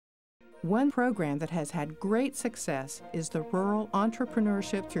One program that has had great success is the Rural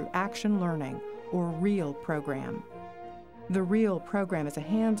Entrepreneurship Through Action Learning, or REAL program. The REAL program is a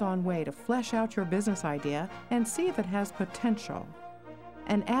hands-on way to flesh out your business idea and see if it has potential.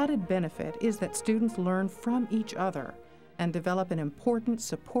 An added benefit is that students learn from each other and develop an important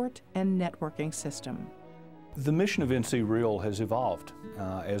support and networking system. The mission of ncrleg has evolved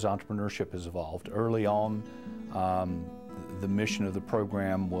as entrepreneurship has evolved. Early on, the mission of the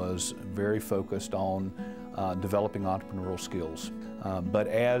program was very focused on developing entrepreneurial skills. But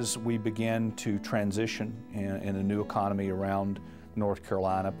as we began to transition in a new economy around North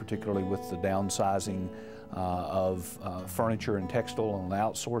Carolina, particularly with the downsizing of furniture and textile and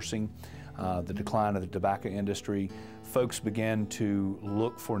outsourcing, the decline of the tobacco industry, folks began to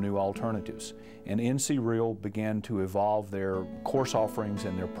look for new alternatives. And ncrleg began to evolve their course offerings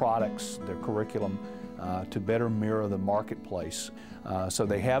and their products, their curriculum, to better mirror the marketplace. So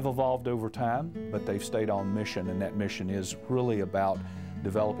they have evolved over time, but they've stayed on mission, and that mission is really about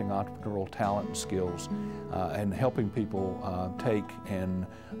developing entrepreneurial talent and skills and helping people take and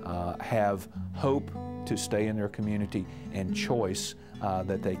have hope to stay in their community and choice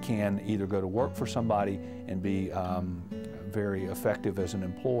that they can either go to work for somebody and be very effective as an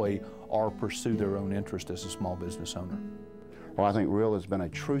employee or pursue their own interest as a small business owner. Well, I think REAL has been a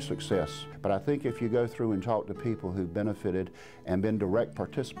true success, but I think if you go through and talk to people who've benefited and been direct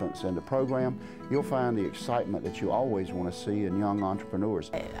participants in the program, you'll find the excitement that you always want to see in young entrepreneurs.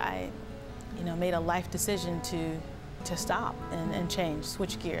 I made a life decision to stop and change,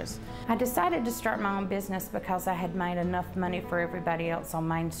 switch gears. I decided to start my own business because I had made enough money for everybody else on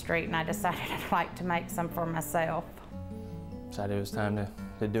Main Street, and I decided I'd like to make some for myself. Decided it was time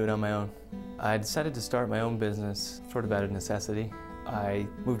to do it on my own. I decided to start my own business sort of out of necessity. I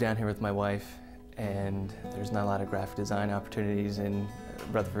moved down here with my wife, and there's not a lot of graphic design opportunities in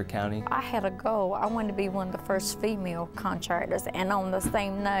Rutherford County. I had a goal. I wanted to be one of the first female contractors, and on the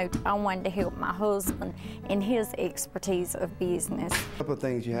same note, I wanted to help my husband in his expertise of business. A couple of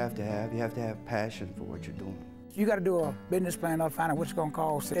things you have to have. You have to have passion for what you're doing. You got to do a business plan, find out what it's going to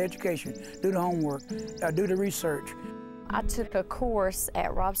cost, education, do the homework, do the research. I took a course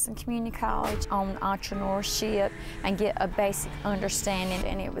at Robson Community College on entrepreneurship and get a basic understanding,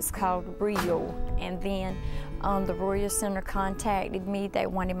 and it was called REAL. And then the Royal Center contacted me. They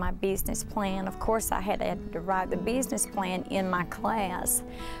wanted my business plan. Of course, I had to write the business plan in my class.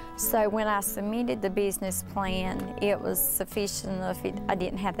 So when I submitted the business plan, it was sufficient enough. I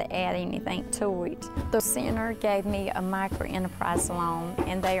didn't have to add anything to it. The center gave me a micro-enterprise loan,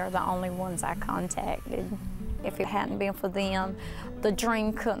 and they are the only ones I contacted. If it hadn't been for them, the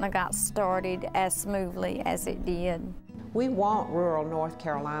dream couldn't have got started as smoothly as it did. We want rural North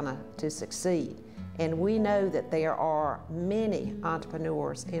Carolina to succeed, and we know that there are many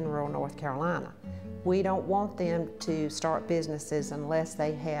entrepreneurs in rural North Carolina. We don't want them to start businesses unless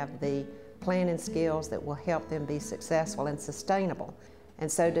they have the planning skills that will help them be successful and sustainable.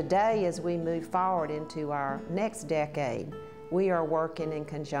 And so today, as we move forward into our next decade, we are working in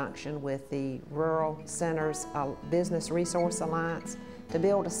conjunction with the Rural Centers Business Resource Alliance to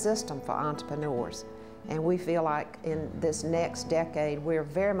build a system for entrepreneurs. And we feel like in this next decade, we're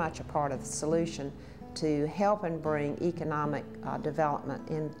very much a part of the solution to help and bring economic development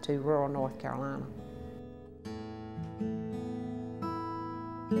into rural North Carolina.